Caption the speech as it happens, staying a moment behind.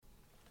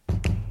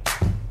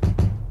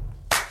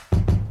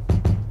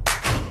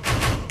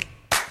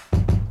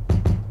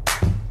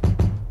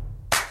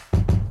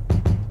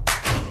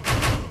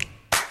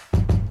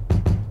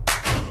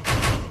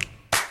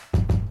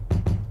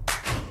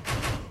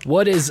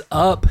What is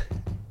up,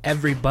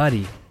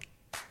 everybody?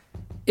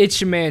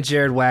 It's your man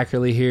Jared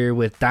Wackerly here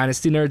with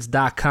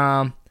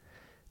DynastyNerds.com.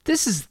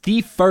 This is the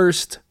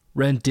first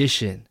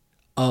rendition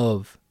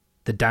of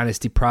the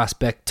Dynasty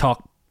Prospect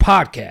Talk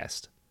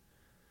podcast.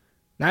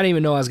 I didn't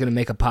even know I was going to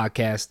make a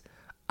podcast.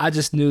 I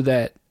just knew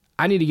that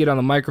I need to get on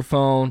the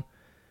microphone,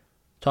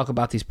 talk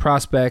about these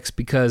prospects,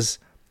 because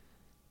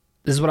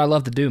this is what I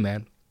love to do,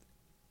 man.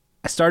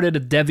 I started a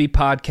Devy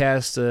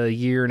podcast a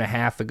year and a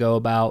half ago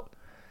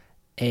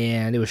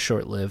and it was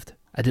short-lived.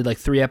 I did like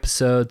 3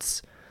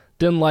 episodes.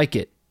 Didn't like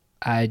it.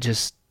 I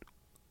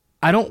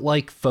don't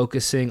like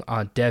focusing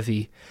on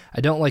Devy.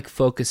 I don't like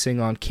focusing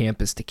on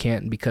Campus to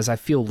Canton because I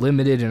feel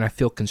limited and I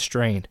feel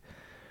constrained.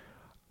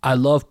 I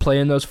love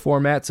playing those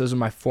formats. Those are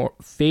my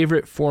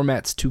favorite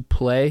formats to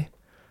play,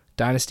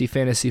 Dynasty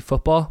Fantasy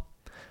Football.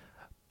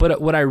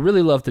 But what I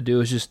really love to do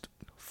is just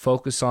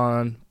focus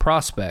on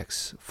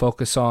prospects,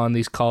 focus on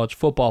these college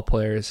football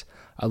players.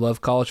 I love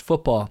college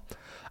football.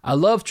 I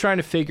love trying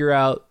to figure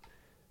out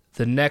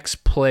the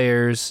next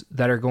players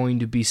that are going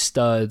to be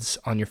studs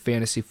on your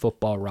fantasy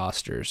football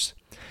rosters.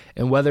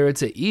 And whether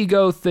it's an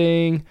ego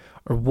thing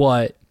or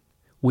what,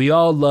 we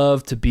all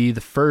love to be the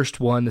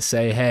first one to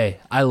say, hey,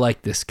 I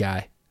like this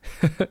guy.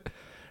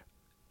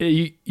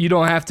 You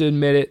don't have to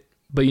admit it,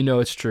 but you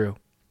know it's true.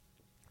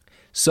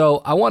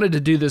 So I wanted to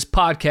do this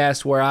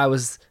podcast where I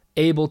was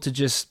able to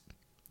just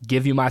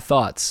give you my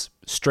thoughts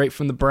straight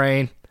from the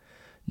brain,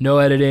 no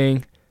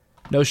editing,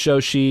 no show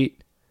sheet,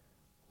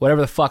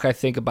 whatever the fuck I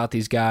think about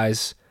these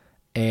guys,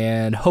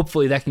 and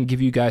hopefully that can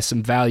give you guys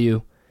some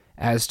value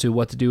as to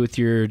what to do with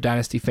your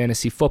Dynasty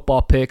Fantasy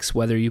Football picks,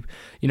 whether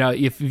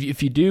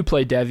if you do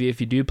play Devy,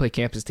 if you do play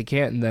Campus to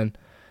Canton, then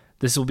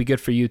this will be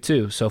good for you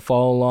too. So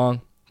follow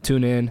along,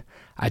 tune in.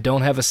 I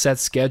don't have a set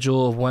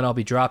schedule of when I'll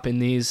be dropping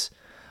these.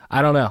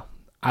 I don't know.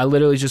 I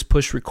literally just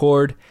push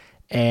record,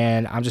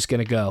 and I'm just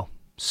going to go.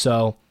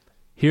 So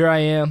here I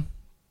am.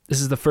 This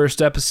is the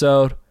first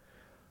episode.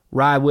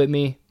 Ride with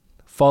me.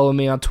 Follow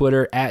me on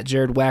Twitter at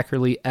Jared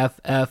Wackerly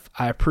FF.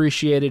 I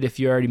appreciate it if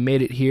you already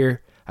made it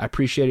here. I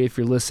appreciate it if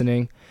you're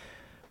listening.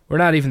 We're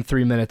not even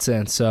 3 minutes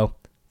in, so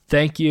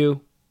thank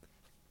you.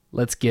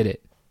 Let's get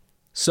it.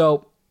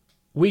 So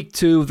week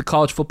 2 of the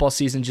college football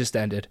season just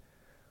ended.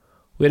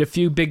 We had a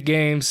few big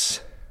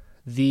games.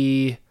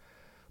 The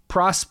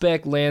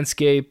prospect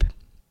landscape,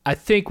 I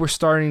think we're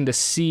starting to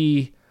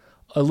see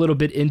a little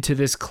bit into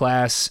this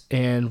class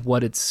and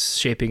what it's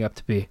shaping up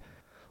to be.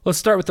 Let's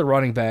start with the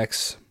running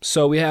backs.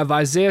 So we have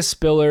Isaiah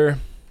Spiller.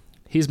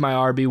 He's my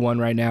RB1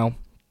 right now.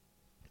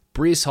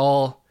 Breece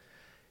Hall.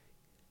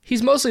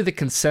 He's mostly the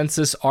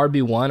consensus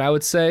RB1, I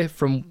would say,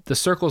 from the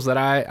circles that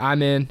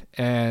I'm in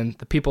and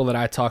the people that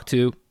I talk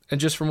to.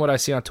 And just from what I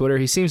see on Twitter,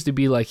 he seems to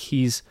be like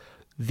he's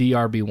the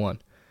RB1.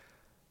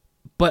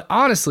 But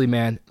honestly,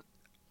 man,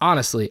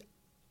 I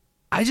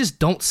just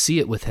don't see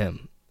it with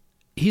him.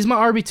 He's my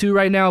RB2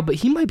 right now, but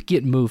he might be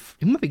getting moved.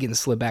 He might be getting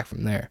slid back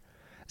from there.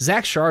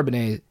 Zach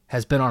Charbonnet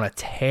has been on a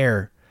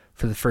tear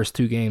for the first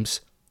 2 games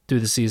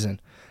through the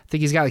season. I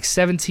think he's got like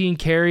 17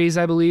 carries,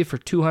 I believe, for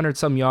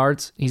 200-some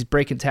yards. He's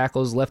breaking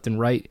tackles left and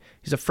right.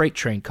 He's a freight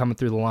train coming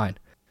through the line.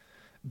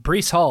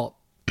 Breece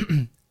Hall,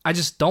 I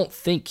just don't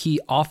think he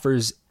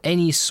offers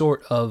any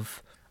sort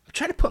of... I'm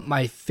trying to put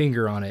my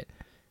finger on it.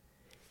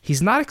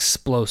 He's not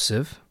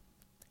explosive.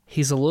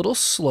 He's a little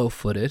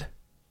slow-footed.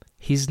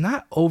 He's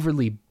not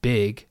overly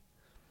big.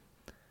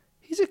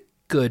 He's a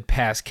good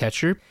pass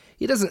catcher.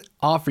 He doesn't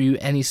offer you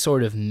any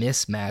sort of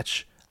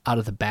mismatch out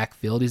of the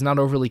backfield. He's not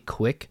overly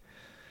quick.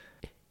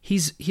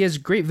 He has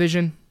great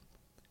vision.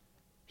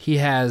 He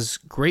has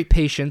great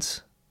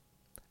patience.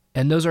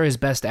 And those are his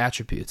best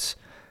attributes.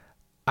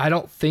 I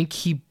don't think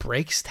he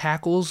breaks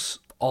tackles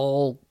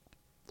all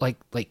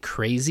like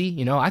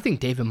crazy. I think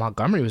David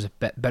Montgomery was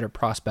a better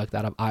prospect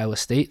out of Iowa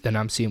State than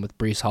I'm seeing with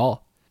Breece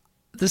Hall.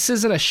 This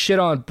isn't a shit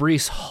on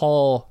Breece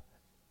Hall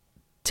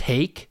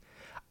take.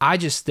 I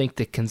just think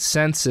the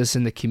consensus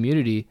in the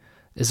community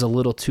is a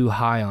little too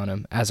high on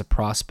him as a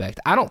prospect.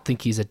 I don't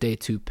think he's a day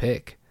 2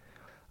 pick.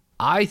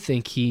 I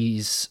think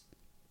he's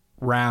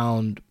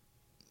round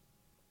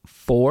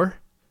 4,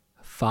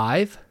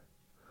 5.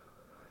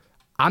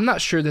 I'm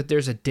not sure that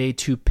there's a day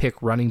 2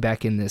 pick running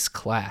back in this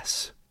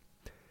class.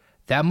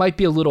 That might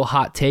be a little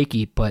hot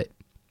takey, but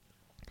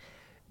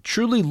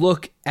truly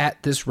look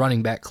at this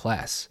running back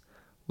class.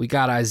 We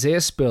got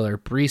Isaiah Spiller,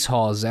 Breece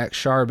Hall, Zach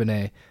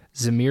Charbonnet,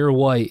 Zamir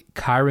White,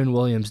 Kyren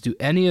Williams. Do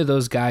any of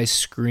those guys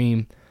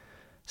scream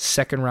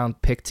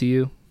second-round pick to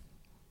you?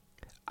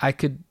 I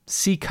could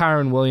see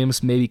Kyren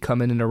Williams maybe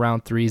coming in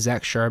around 3,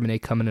 Zach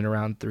Charbonnet coming in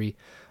around 3,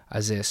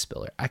 Isaiah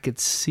Spiller. I could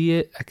see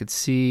it. I could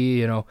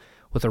see,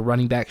 with a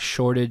running back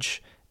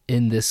shortage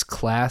in this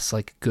class,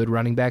 like good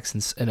running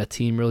backs, and a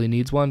team really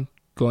needs one,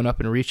 going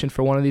up and reaching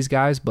for one of these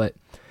guys. But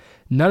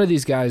none of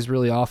these guys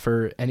really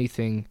offer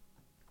anything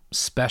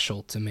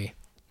special to me.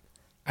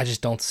 I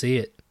just don't see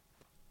it.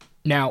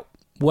 Now,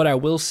 what I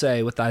will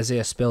say with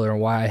Isaiah Spiller and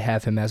why I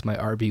have him as my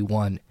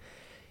RB1,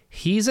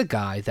 he's a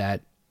guy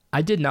that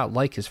I did not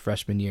like his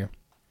freshman year.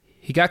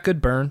 He got good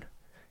burn,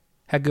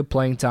 had good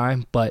playing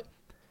time, but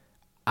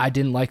I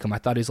didn't like him. I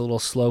thought he was a little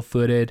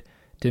slow-footed,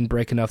 didn't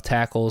break enough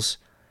tackles.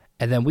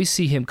 And then we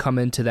see him come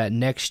into that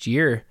next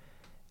year,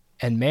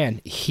 and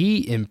man,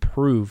 he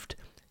improved.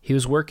 He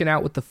was working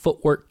out with the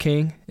Footwork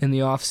King in the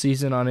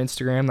offseason on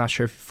Instagram. Not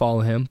sure if you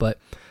follow him, but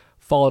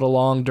followed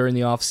along during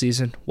the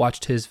offseason,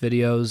 watched his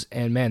videos,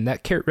 and man,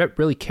 that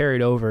really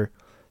carried over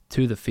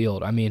to the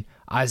field. I mean,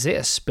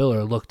 Isaiah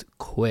Spiller looked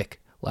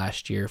quick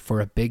last year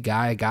for a big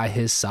guy, a guy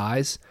his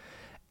size,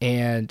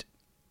 and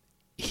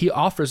he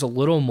offers a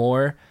little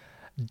more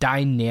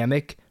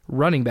dynamic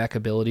running back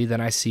ability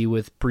than I see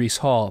with Breece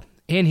Hall,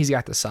 and he's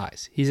got the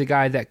size. He's a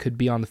guy that could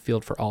be on the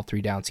field for all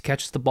 3 downs. He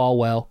catches the ball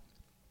well.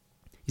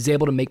 He's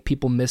able to make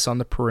people miss on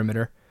the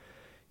perimeter.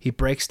 He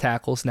breaks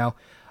tackles. Now,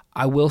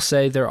 I will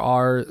say there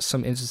are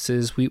some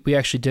instances. We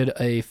actually did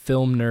a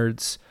Film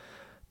Nerds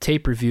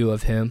tape review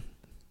of him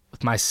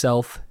with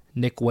myself,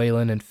 Nick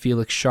Whalen, and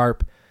Felix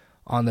Sharp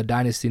on the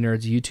Dynasty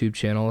Nerds YouTube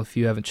channel. If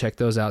you haven't checked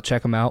those out,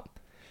 check them out.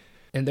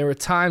 And there were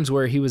times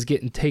where he was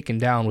getting taken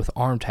down with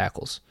arm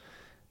tackles,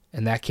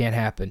 and that can't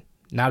happen.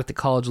 Not at the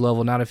college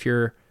level, not if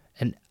you're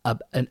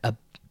a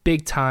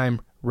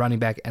big-time running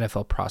back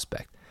NFL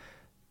prospect.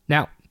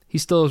 Now, he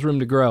still has room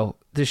to grow.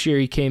 This year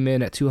he came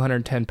in at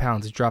 210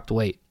 pounds. He dropped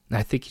weight, and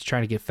I think he's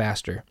trying to get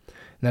faster. And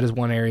that is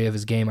one area of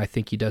his game I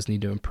think he does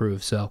need to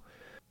improve. So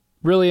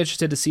really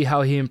interested to see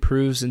how he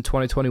improves in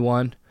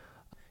 2021.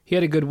 He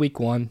had a good week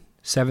 1,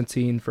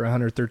 17 for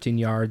 113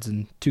 yards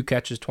and 2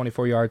 catches,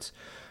 24 yards.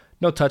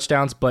 No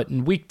touchdowns, but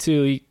in week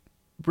 2, he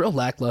real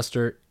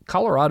lackluster.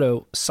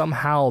 Colorado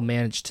somehow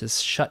managed to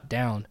shut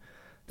down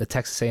the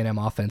Texas A&M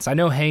offense. I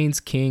know Haynes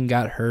King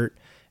got hurt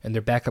and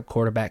their backup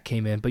quarterback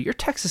came in, but you're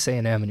Texas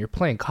A&M and you're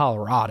playing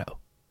Colorado.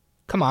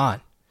 Come on.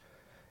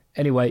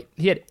 Anyway,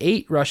 he had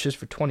 8 rushes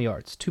for 20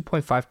 yards,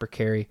 2.5 per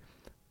carry,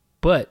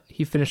 but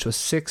he finished with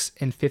 6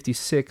 and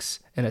 56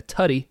 and a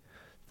tutty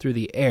through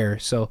the air.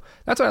 So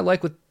that's what I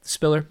like with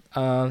Spiller.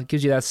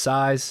 Gives you that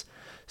size,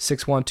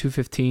 6'1",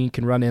 215,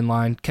 can run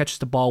inline, catches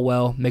the ball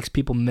well, makes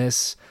people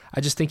miss.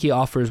 I just think he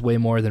offers way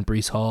more than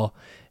Breece Hall,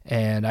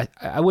 and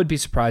I would be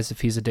surprised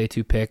if he's a day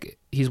 2 pick.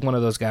 He's one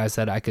of those guys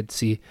that I could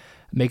see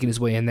making his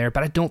way in there,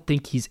 but I don't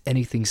think he's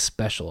anything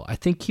special. I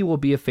think he will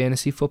be a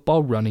fantasy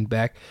football running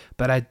back,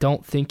 but I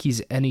don't think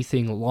he's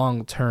anything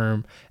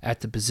long-term at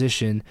the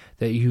position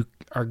that you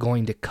are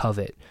going to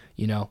covet.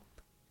 You know,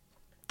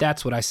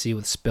 that's what I see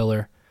with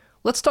Spiller.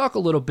 Let's talk a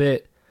little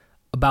bit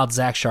about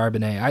Zach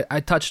Charbonnet. I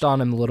touched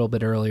on him a little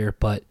bit earlier,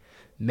 but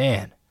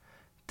man,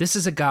 this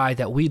is a guy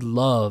that we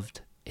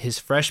loved his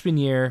freshman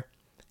year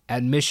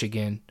at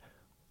Michigan,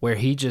 where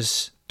he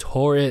just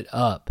tore it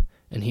up,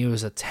 and he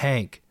was a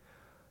tank,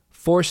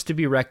 forced to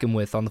be reckoned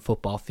with on the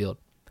football field.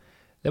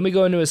 Then we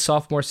go into his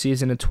sophomore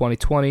season in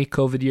 2020,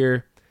 COVID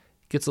year,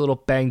 gets a little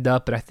banged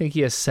up, and I think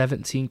he has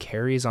 17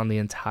 carries on the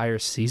entire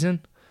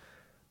season.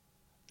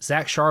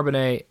 Zach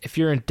Charbonnet, if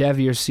you're in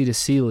Devy or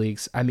C2C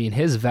leagues, I mean,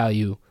 his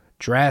value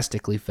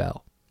drastically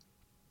fell.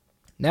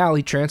 Now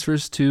he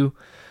transfers to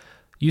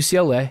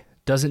UCLA,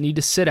 doesn't need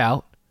to sit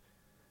out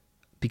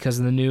because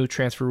of the new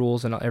transfer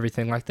rules and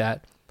everything like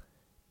that.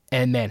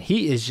 And man,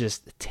 he is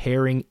just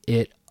tearing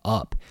it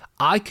up.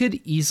 I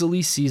could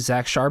easily see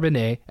Zach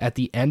Charbonnet at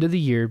the end of the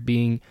year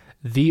being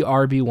the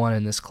RB1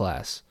 in this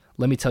class.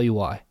 Let me tell you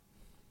why.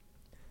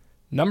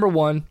 Number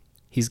 1,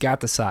 he's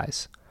got the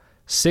size.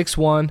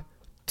 6'1",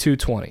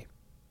 220.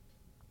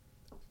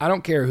 I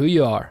don't care who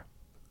you are.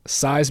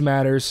 Size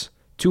matters.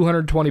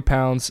 220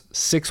 pounds,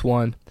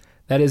 6'1".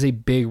 That is a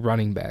big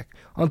running back.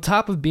 On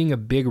top of being a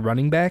big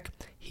running back,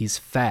 he's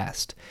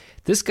fast.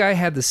 This guy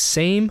had the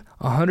same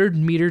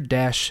 100-meter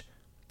dash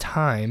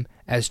time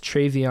as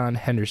Travion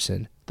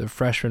Henderson, the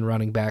freshman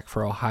running back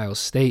for Ohio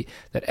State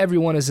that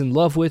everyone is in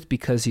love with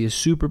because he is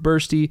super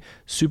bursty,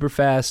 super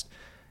fast,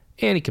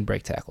 and he can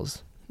break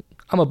tackles.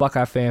 I'm a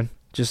Buckeye fan,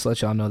 just to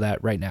let y'all know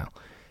that right now.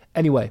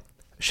 Anyway,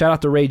 shout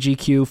out to Ray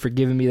GQ for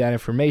giving me that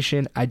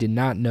information. I did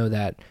not know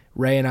that.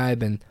 Ray and I have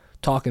been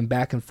talking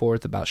back and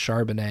forth about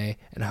Charbonnet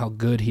and how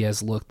good he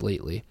has looked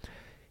lately.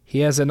 He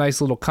has a nice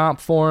little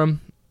comp for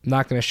him. I'm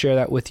not going to share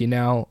that with you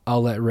now.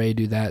 I'll let Ray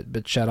do that,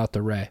 but shout out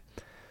to Ray.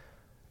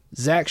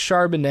 Zach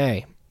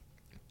Charbonnet,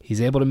 he's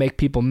able to make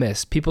people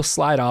miss. People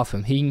slide off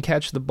him. He can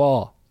catch the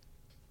ball.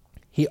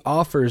 He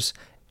offers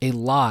a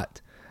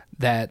lot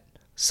that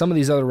some of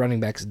these other running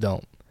backs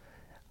don't.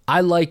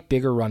 I like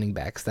bigger running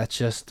backs. That's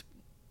just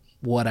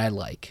what I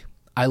like.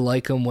 I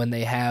like them when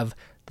they have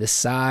the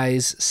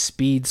size,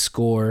 speed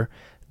score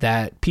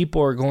that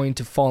people are going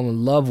to fall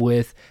in love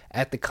with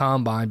at the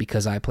combine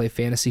because I play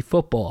fantasy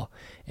football.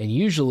 And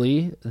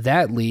usually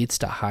that leads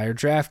to higher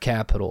draft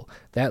capital.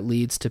 That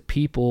leads to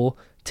people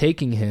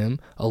taking him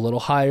a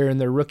little higher in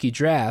their rookie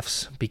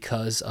drafts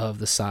because of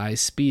the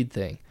size speed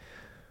thing.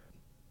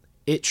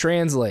 It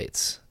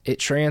translates. It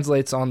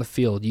translates on the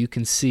field. You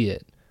can see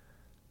it.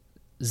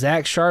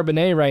 Zach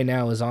Charbonnet right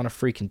now is on a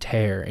freaking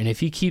tear. And if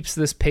he keeps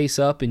this pace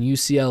up and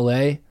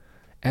UCLA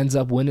ends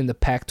up winning the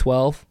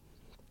Pac-12,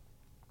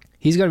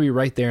 he's going to be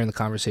right there in the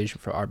conversation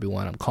for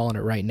RB1. I'm calling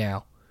it right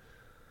now.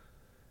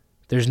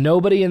 There's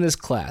nobody in this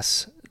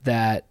class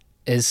that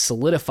is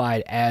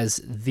solidified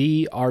as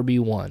the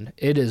RB1.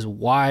 It is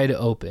wide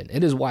open.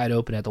 It is wide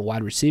open at the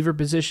wide receiver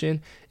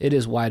position. It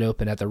is wide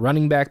open at the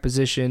running back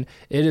position.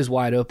 It is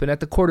wide open at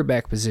the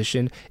quarterback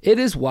position. It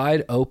is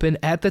wide open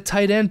at the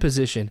tight end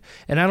position.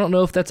 And I don't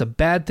know if that's a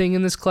bad thing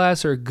in this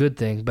class or a good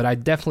thing, but I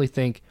definitely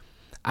think,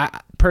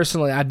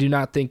 personally, I do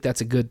not think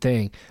that's a good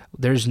thing.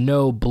 There's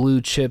no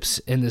blue chips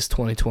in this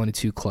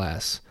 2022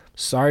 class.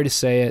 Sorry to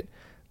say it,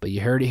 but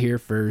you heard it here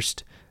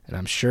first, and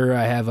I'm sure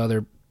I have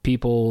other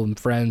people and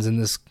friends in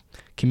this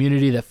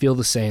community that feel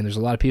the same. There's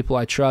a lot of people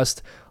I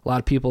trust, a lot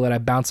of people that I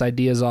bounce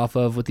ideas off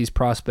of with these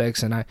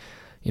prospects, and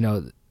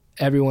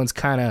everyone's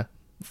kind of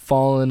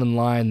falling in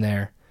line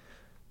there.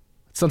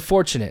 It's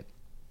unfortunate.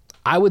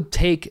 I would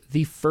take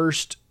the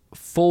first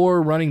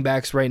 4 running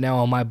backs right now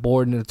on my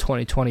board in the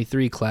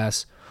 2023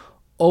 class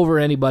over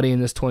anybody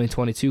in this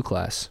 2022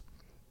 class.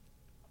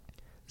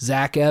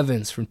 Zach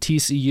Evans from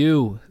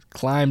TCU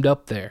climbed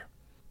up there.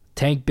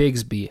 Tank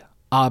Bigsby,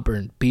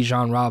 Auburn,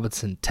 Bijan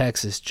Robinson,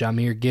 Texas,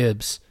 Jahmyr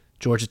Gibbs,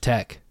 Georgia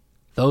Tech.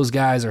 Those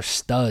guys are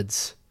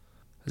studs.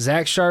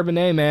 Zach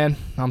Charbonnet, man,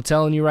 I'm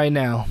telling you right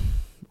now,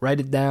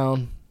 write it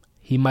down.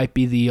 He might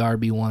be the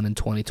RB1 in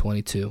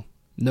 2022.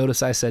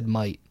 Notice I said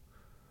might.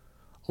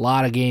 A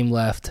lot of game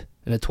left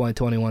in the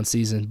 2021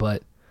 season,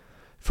 but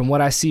from what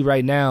I see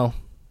right now,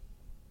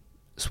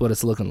 that's what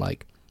it's looking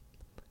like.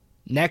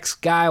 Next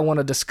guy I want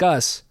to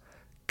discuss,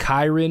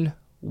 Kyren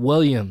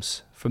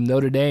Williams from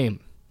Notre Dame.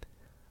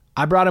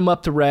 I brought him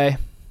up to Ray.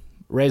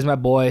 Ray's my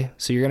boy,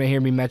 so you're going to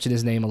hear me mention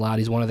his name a lot.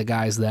 He's one of the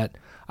guys that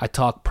I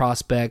talk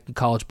prospect and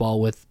college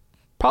ball with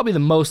probably the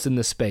most in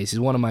this space.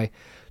 He's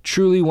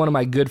truly one of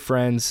my good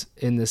friends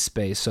in this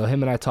space. So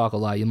him and I talk a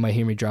lot. You might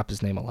hear me drop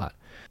his name a lot.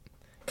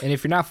 And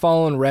if you're not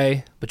following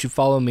Ray, but you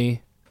follow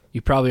me,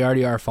 you probably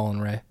already are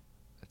following Ray.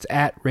 It's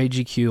at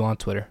RayGQ on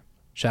Twitter.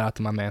 Shout out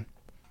to my man.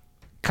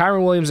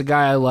 Kyren Williams, a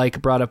guy I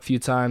like, brought up a few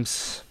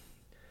times.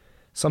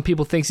 Some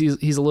people think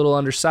he's a little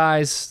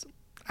undersized.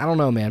 I don't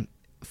know, man.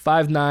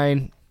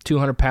 5'9",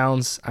 200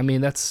 pounds. I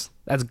mean, that's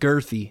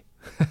girthy.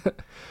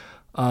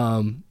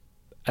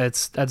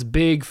 That's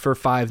big for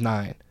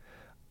 5'9".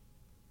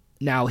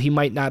 Now, he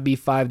might not be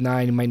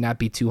 5'9", he might not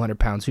be 200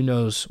 pounds. Who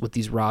knows with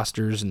these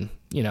rosters and,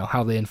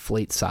 how they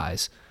inflate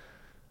size.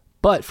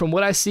 But from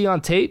what I see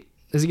on tape,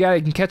 is a guy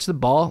that can catch the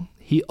ball.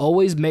 He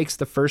always makes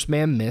the first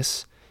man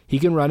miss. He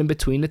can run in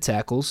between the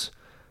tackles.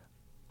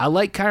 I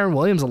like Kyren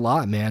Williams a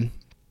lot, man.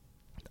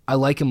 I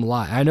like him a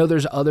lot. I know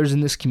there's others in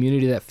this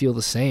community that feel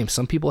the same.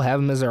 Some people have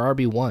him as their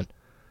RB1.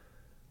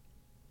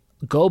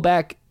 Go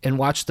back and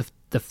watch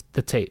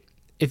the tape.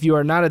 If you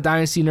are not a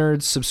Dynasty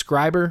Nerds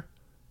subscriber,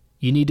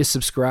 you need to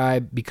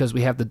subscribe because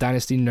we have the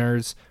Dynasty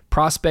Nerds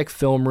prospect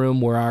film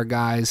room where our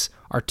guys,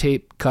 our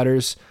tape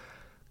cutters,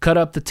 cut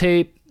up the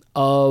tape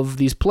of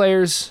these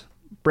players,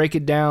 break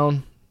it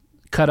down,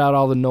 cut out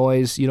all the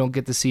noise. You don't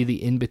get to see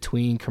the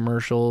in-between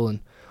commercial and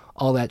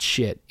all that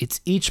shit.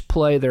 It's each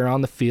play they're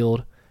on the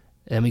field,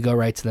 and we go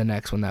right to the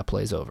next when that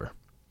play's over.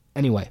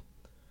 Anyway,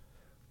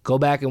 go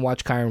back and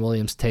watch Kyren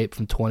Williams' tape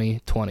from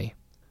 2020.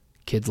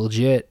 Kid's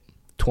legit.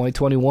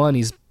 2021,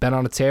 he's been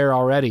on a tear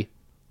already.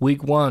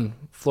 Week 1,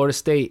 Florida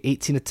State,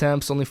 18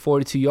 attempts, only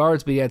 42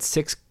 yards, but he had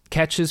 6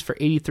 catches for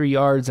 83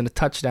 yards and a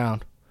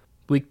touchdown.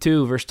 Week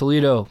 2 versus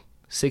Toledo,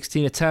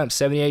 16 attempts,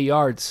 78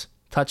 yards,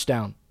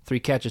 touchdown, 3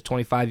 catches,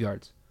 25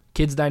 yards.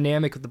 Kid's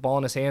dynamic with the ball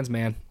in his hands,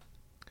 man.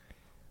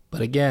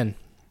 But again,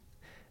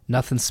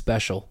 nothing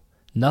special.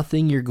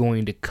 Nothing you're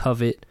going to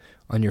covet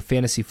on your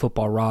fantasy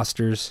football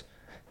rosters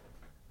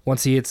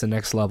once he hits the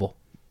next level.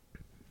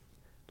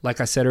 Like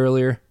I said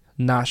earlier,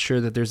 not sure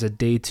that there's a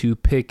day 2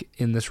 pick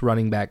in this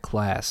running back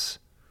class.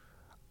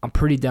 I'm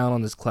pretty down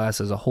on this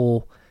class as a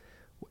whole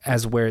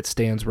as where it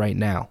stands right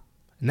now.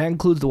 And that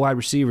includes the wide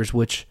receivers,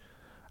 which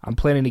I'm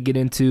planning to get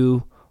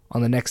into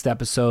on the next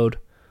episode.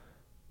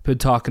 Been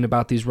talking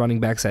about these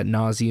running backs ad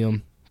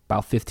nauseum,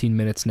 about 15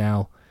 minutes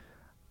now.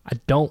 I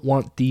don't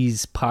want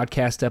these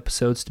podcast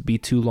episodes to be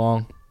too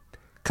long.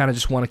 Kind of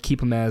just want to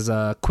keep them as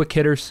quick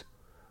hitters,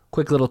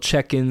 quick little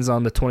check-ins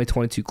on the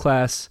 2022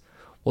 class.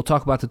 We'll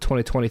talk about the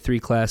 2023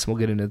 class, and we'll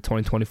get into the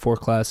 2024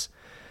 class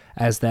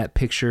as that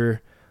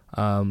picture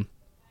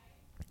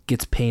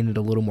gets painted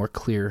a little more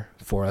clear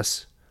for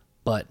us.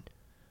 But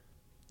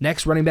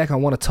next running back I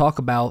want to talk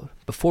about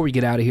before we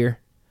get out of here,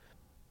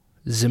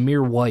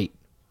 Zamir White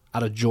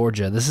out of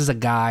Georgia. This is a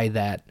guy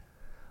that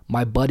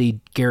my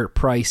buddy Garrett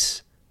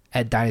Price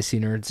at Dynasty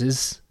Nerds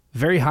is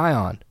very high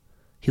on.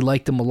 He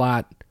liked him a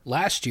lot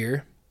last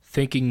year,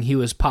 thinking he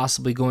was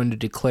possibly going to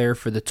declare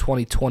for the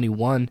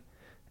 2021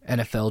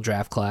 NFL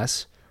draft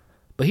class.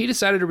 But he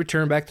decided to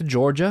return back to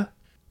Georgia,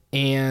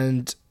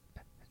 and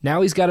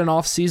now he's got an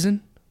off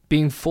season,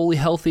 being fully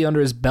healthy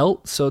under his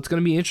belt, so it's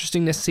going to be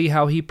interesting to see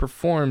how he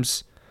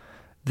performs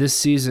this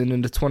season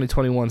in the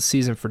 2021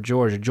 season for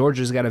Georgia.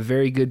 Georgia's got a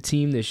very good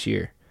team this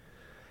year.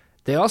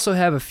 They also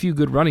have a few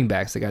good running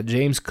backs. They got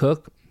James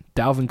Cook,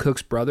 Dalvin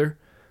Cook's brother,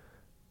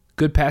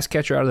 good pass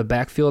catcher out of the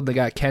backfield. They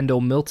got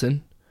Kendall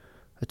Milton,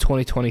 a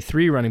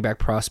 2023 running back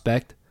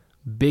prospect.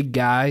 Big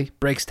guy,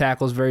 breaks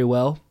tackles very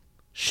well,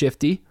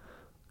 shifty,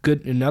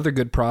 another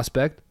good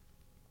prospect,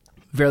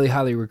 very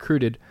highly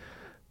recruited.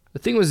 The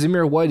thing with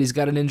Zamir White, he's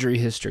got an injury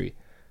history.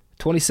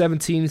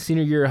 2017,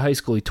 senior year of high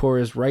school, he tore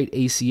his right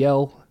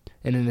ACL,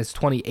 and in his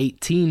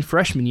 2018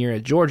 freshman year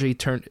at Georgia,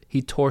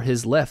 he tore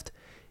his left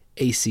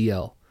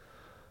ACL.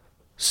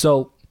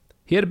 So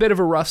he had a bit of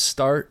a rough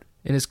start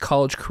in his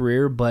college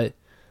career, but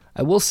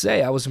I will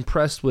say I was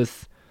impressed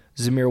with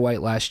Zamir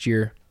White last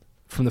year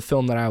from the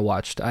film that I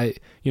watched.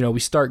 We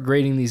start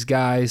grading these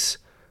guys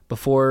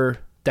before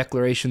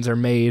declarations are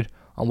made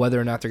on whether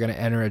or not they're going to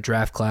enter a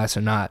draft class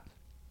or not.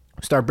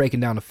 We start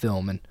breaking down the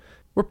film, and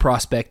we're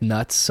prospect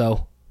nuts,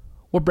 so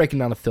we're breaking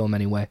down the film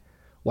anyway,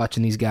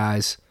 watching these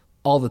guys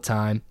all the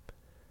time.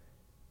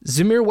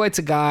 Zamir White's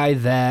a guy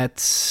that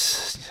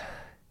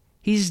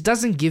he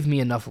doesn't give me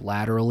enough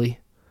laterally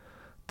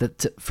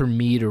for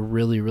me to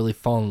really, really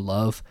fall in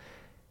love.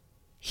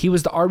 He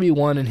was the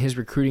RB1 in his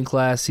recruiting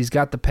class. He's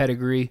got the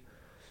pedigree.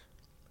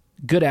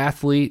 Good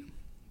athlete.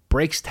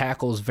 Breaks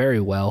tackles very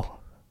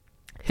well.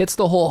 Hits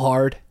the hole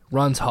hard.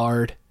 Runs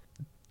hard.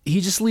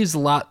 He just leaves a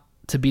lot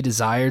to be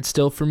desired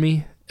still for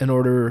me in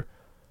order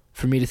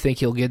for me to think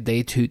he'll get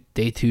day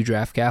two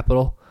draft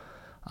capital.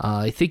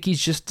 I think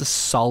he's just a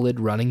solid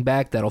running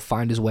back that'll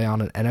find his way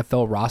on an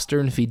NFL roster,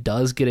 and if he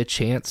does get a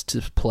chance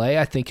to play,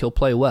 I think he'll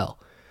play well.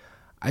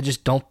 I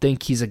just don't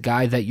think he's a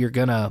guy that you're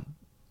going to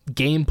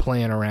game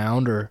plan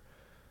around or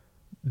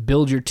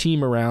build your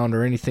team around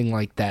or anything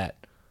like that.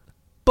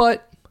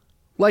 But,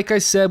 like I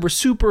said, we're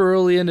super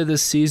early into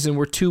this season.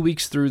 We're 2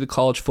 weeks through the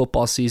college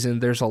football season.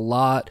 There's a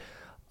lot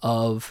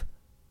of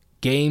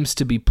games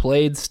to be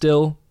played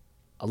still,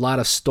 a lot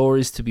of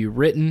stories to be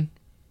written.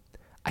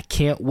 I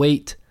can't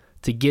wait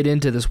to get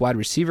into this wide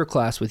receiver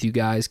class with you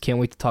guys. Can't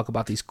wait to talk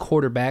about these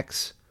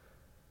quarterbacks.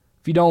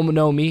 If you don't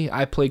know me,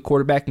 I played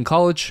quarterback in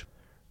college,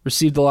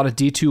 received a lot of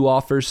D2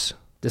 offers,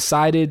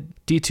 decided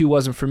D2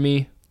 wasn't for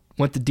me,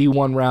 went the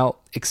D1 route,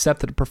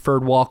 accepted a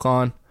preferred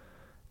walk-on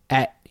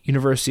at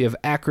University of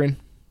Akron,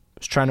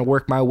 was trying to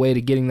work my way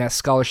to getting that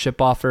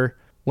scholarship offer,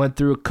 went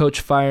through a coach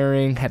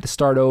firing, had to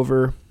start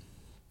over,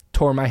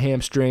 tore my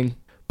hamstring.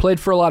 Played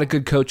for a lot of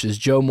good coaches.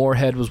 Joe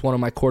Moorhead was one of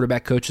my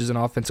quarterback coaches and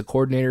offensive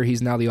coordinator.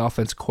 He's now the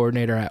offensive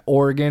coordinator at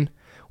Oregon,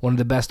 one of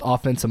the best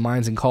offensive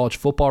minds in college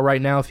football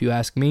right now, if you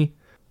ask me.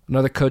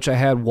 Another coach I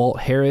had, Walt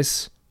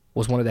Harris,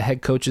 was one of the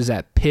head coaches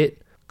at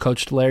Pitt,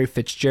 coached Larry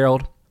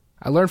Fitzgerald.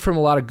 I learned from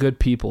a lot of good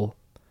people.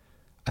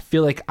 I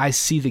feel like I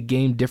see the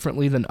game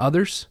differently than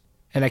others,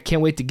 and I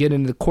can't wait to get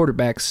into the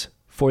quarterbacks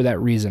for that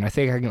reason. I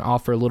think I can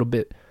offer a little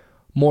bit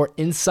more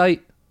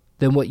insight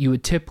than what you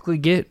would typically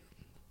get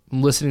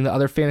listening to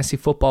other fantasy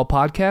football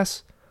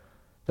podcasts.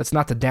 That's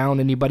not to down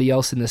anybody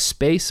else in this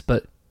space,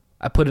 but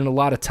I put in a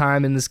lot of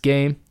time in this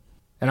game,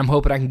 and I'm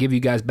hoping I can give you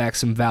guys back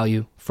some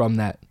value from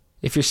that.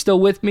 If you're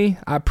still with me,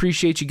 I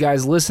appreciate you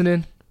guys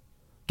listening.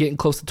 Getting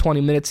close to 20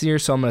 minutes here,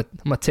 so I'm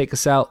gonna take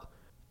us out.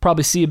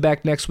 Probably see you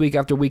back next week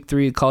after week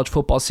 3 of college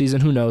football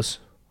season. Who knows?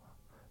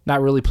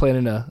 Not really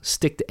planning to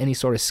stick to any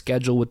sort of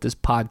schedule with this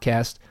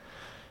podcast.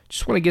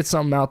 Just want to get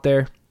something out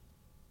there,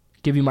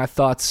 give you my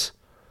thoughts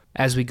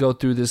as we go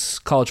through this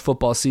college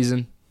football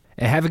season,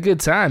 and have a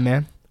good time,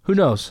 man. Who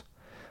knows?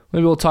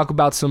 Maybe we'll talk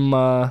about some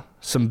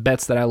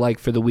bets that I like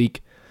for the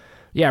week.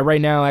 Yeah,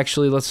 right now,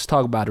 actually, let's just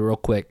talk about it real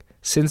quick.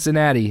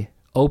 Cincinnati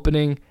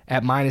opening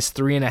at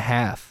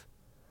 -3.5.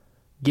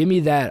 Give me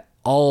that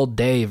all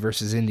day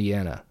versus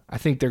Indiana. I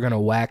think they're going to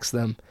wax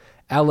them.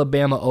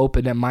 Alabama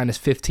open at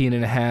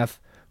 -15.5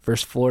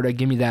 versus Florida.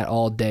 Give me that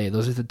all day.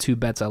 Those are the 2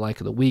 bets I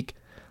like of the week.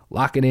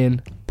 Lock it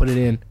in, put it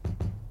in,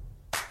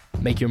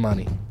 make your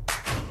money.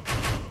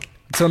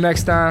 Until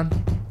next time,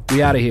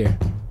 we out of here.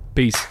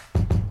 Peace.